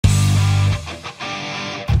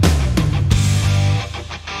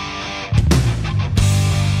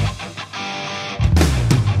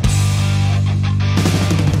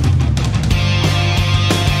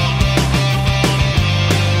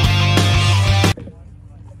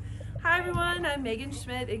I'm Megan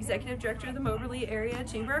Schmidt, Executive Director of the Moberly Area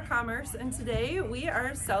Chamber of Commerce, and today we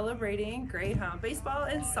are celebrating Greyhound baseball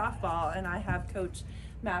and softball, and I have Coach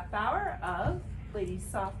Matt Bauer of ladies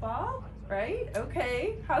softball, right?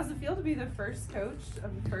 Okay, how's it feel to be the first coach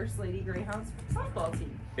of the First Lady Greyhounds softball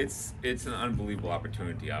team? It's an unbelievable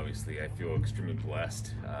opportunity. Obviously, I feel extremely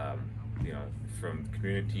blessed. You know, from the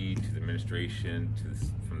community to the administration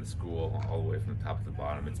to from the school, all the way from the top to the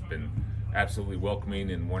bottom, it's been absolutely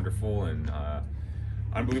welcoming and wonderful, and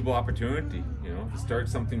unbelievable opportunity. You know, to start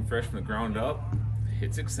something fresh from the ground up.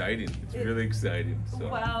 It's exciting. It's really exciting. So.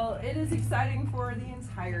 Well, it is exciting for the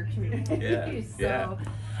entire community. Yeah.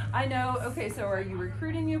 I know. Okay, so are you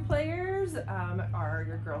recruiting new players? Are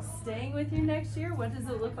your girls staying with you next year? What does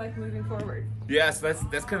it look like moving forward? Yeah, so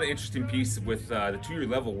that's kind of the interesting piece with the 2-year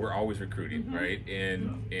level. We're always recruiting, right?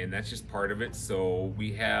 And that's just part of it. So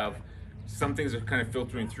we have some things are kind of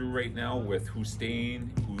filtering through right now with who's staying,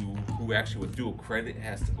 who actually with dual credit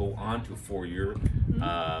has to go on to a 4-year.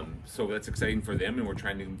 So that's exciting for them, and we're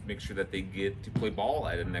trying to make sure that they get to play ball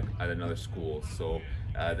at another school. So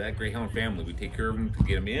that Greyhound family, we take care of them to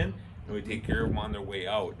get them in, and we take care of them on their way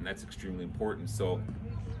out, and that's extremely important. So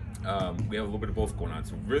we have a little bit of both going on.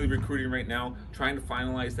 So really recruiting right now, trying to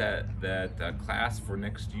finalize that class for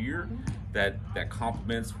next year that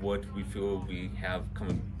complements what we feel we have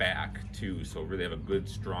coming back too. So really have a good,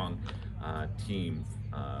 strong team,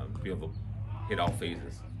 be able to hit all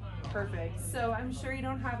phases. Perfect. So I'm sure you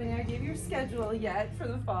don't have any idea of your schedule yet for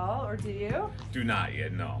the fall, or do you? Do not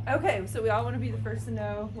yet, no. Okay, so we all want to be the first to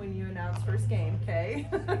know when you announce first game, okay?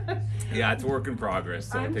 Yeah, it's a work in progress,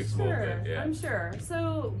 so it takes a little bit. Yeah. I'm sure.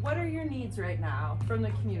 So what are your needs right now from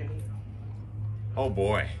the community? Oh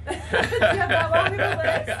boy. Do you have that long of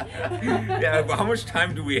a list? Yeah, but how much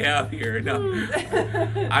time do we have here? No,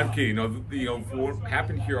 I'm kidding. What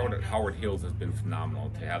happened here out at Howard Hils has been phenomenal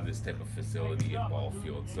to have this type of facility and ball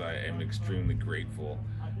field. So I am extremely grateful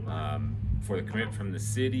for the commitment from the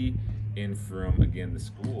city and from, again, the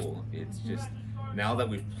school. It's just, now that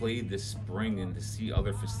we've played this spring and to see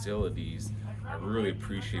other facilities, I really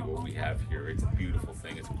appreciate what we have here. It's a beautiful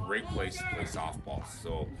thing. It's a great place to play softball.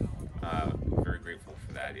 So very grateful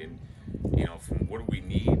for that. And from what do we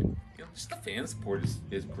need? Just the fan support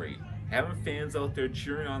is great. Having fans out there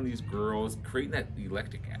cheering on these girls, creating that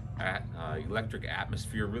electric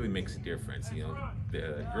atmosphere really makes a difference.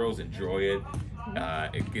 The girls enjoy it.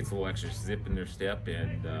 It gets a little extra zip in their step,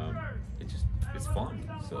 and it's fun.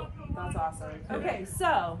 So that's awesome. Okay,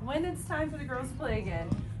 so when it's time for the girls to play again,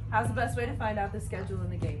 how's the best way to find out the schedule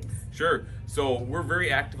and the games? Sure. So we're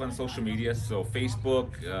very active on social media. So Facebook,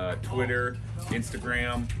 Twitter,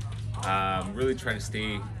 Instagram. Really try to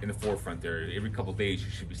stay in the forefront there. Every couple days you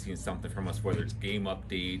should be seeing something from us, whether it's game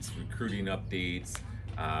updates, recruiting updates,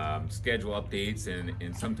 schedule updates,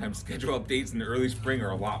 and sometimes schedule updates in the early spring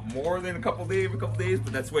are a lot more than a couple days,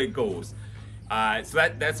 but that's the way it goes. So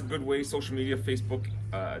that's a good way, social media, Facebook,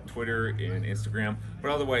 Twitter, and Instagram.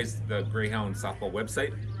 But otherwise, the Greyhound softball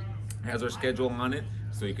website has our schedule on it,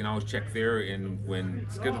 so you can always check there, and when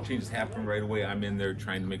schedule changes happen right away, I'm in there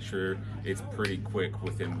trying to make sure it's pretty quick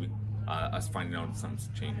within us finding out some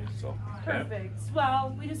changes. So perfect.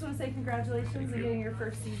 Well, we just want to say congratulations on getting your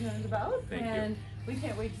first season under the belt. Thank you. We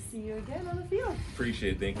can't wait to see you again on the field.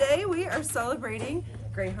 Appreciate it. Thank you. Today we are celebrating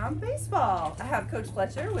Greyhound baseball. I have Coach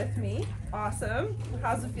Fletcher with me. Awesome.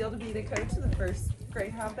 How's it feel to be the coach of the first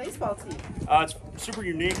Greyhound baseball team? It's super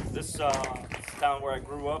unique. This town where I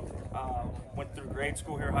grew up. Went through grade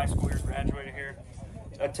school here, high school here, graduated here.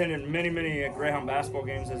 Attended many Greyhound basketball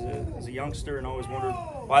games as a youngster, and always wondered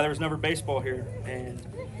why there was never baseball here. And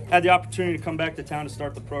had the opportunity to come back to town to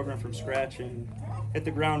start the program from scratch and hit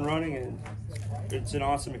the ground running, and it's an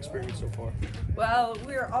awesome experience so far. Well,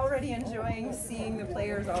 we're already enjoying seeing the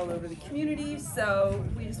players all over the community, so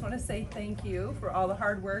we just want to say thank you for all the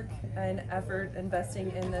hard work and effort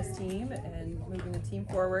investing in this team and moving the team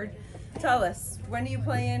forward. Tell us, when are you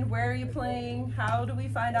playing, where are you playing, how do we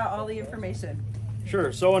find out all the information?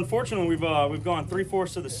 Sure. So unfortunately, we've gone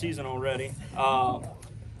 3/4 of the season already,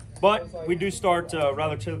 but we do start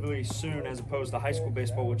relatively soon as opposed to high school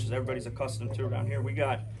baseball, which is everybody's accustomed to around here.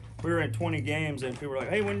 We were in 20 games, and people were like,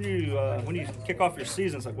 "Hey, when do you kick off your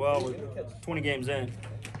season?" It's like, well, we're 20 games in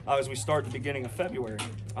as we start the beginning of February.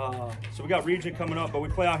 So we got region coming up, but we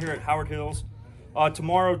play out here at Howard Hils.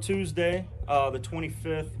 Tomorrow, Tuesday, the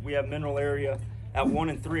 25th, we have Mineral Area at 1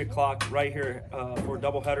 and 3 o'clock right here for a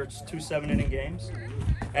doubleheader. It's 2 7-inning games.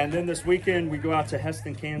 And then this weekend we go out to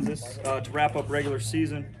Heston, Kansas to wrap up regular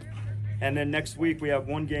season. And then next week we have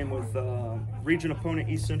one game with region opponent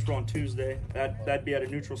East Central on Tuesday. That'd be at a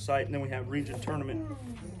neutral site. And then we have region tournament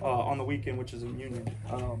on the weekend, which is in Union.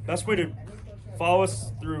 Best way to follow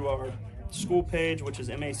us through our school page, which is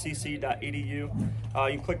macc.edu. You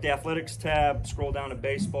can click the athletics tab, scroll down to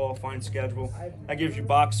baseball, find schedule. That gives you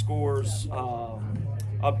box scores,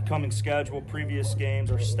 upcoming schedule, previous games,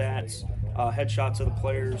 our stats, headshots of the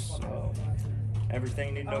players, everything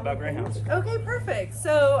you need to know about Greyhounds. Okay, perfect.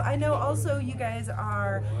 So I know also you guys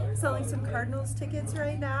are selling some Cardinals tickets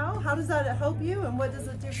right now. How does that help you, and what does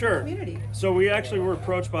it do for the community? So we actually were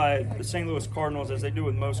approached by the St. Louis Cardinals, as they do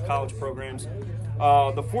with most college programs.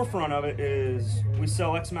 The forefront of it is we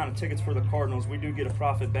sell X amount of tickets for the Cardinals. We do get a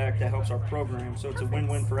profit back that helps our program, so it's a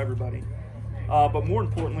win-win for everybody. But more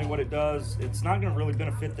importantly, what it does, it's not going to really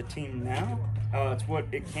benefit the team now. It's what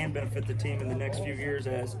it can benefit the team in the next few years,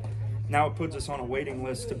 as now it puts us on a waiting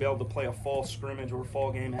list to be able to play a fall scrimmage or a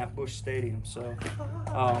fall game at Busch Stadium. So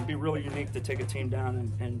it'd be really unique to take a team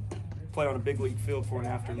down and play on a big league field for an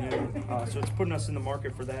afternoon. So it's putting us in the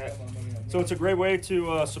market for that. So it's a great way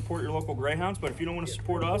to support your local Greyhounds. But if you don't want to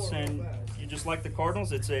support us and you just like the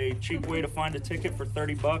Cardinals, it's a cheap way to find a ticket for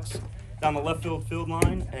 $30 down the left field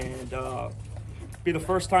line, and be the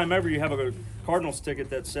first time ever you have a Cardinals ticket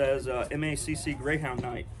that says MACC Greyhound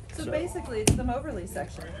Night. So basically, it's the Moberly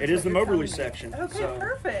section. It is the Moberly section. Okay, so,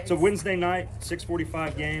 perfect. It's a Wednesday night,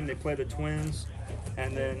 6:45 game. They play the Twins,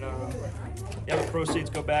 and then the proceeds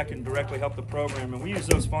go back and directly help the program. And we use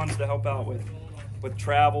those funds to help out with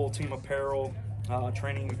travel, team apparel,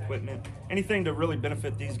 training equipment, anything to really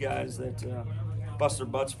benefit these guys that bust their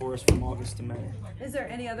butts for us from August to May. Is there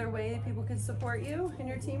any other way people can support you and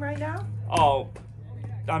your team right now? Oh,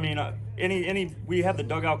 I mean, we have the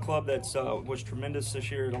Dugout Club that's was tremendous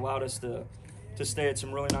this year. It allowed us to stay at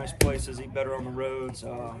some really nice places, eat better on the roads,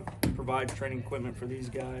 provide training equipment for these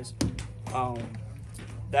guys.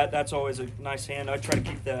 That's always a nice hand. I try to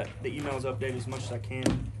keep the emails updated as much as I can,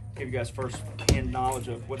 give you guys first-hand knowledge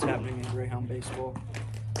of what's happening in Greyhound baseball.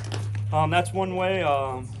 That's one way.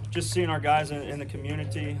 Just seeing our guys in the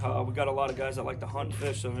community. We got a lot of guys that like to hunt and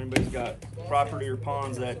fish, so if anybody's got property or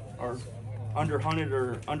ponds that are underhunted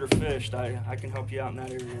or underfished, I can help you out in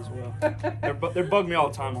that area as well. They bug me all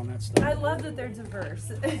the time on that stuff. I love that they're diverse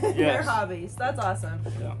in their hobbies. That's awesome.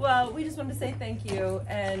 Yeah. Well, we just wanted to say thank you,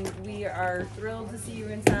 and we are thrilled to see you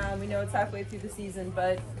in town. We know it's halfway through the season,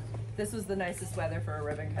 but this was the nicest weather for a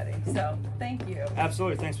ribbon cutting, so thank you.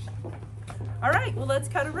 Absolutely, thanks. All right, well, let's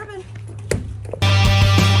cut a ribbon.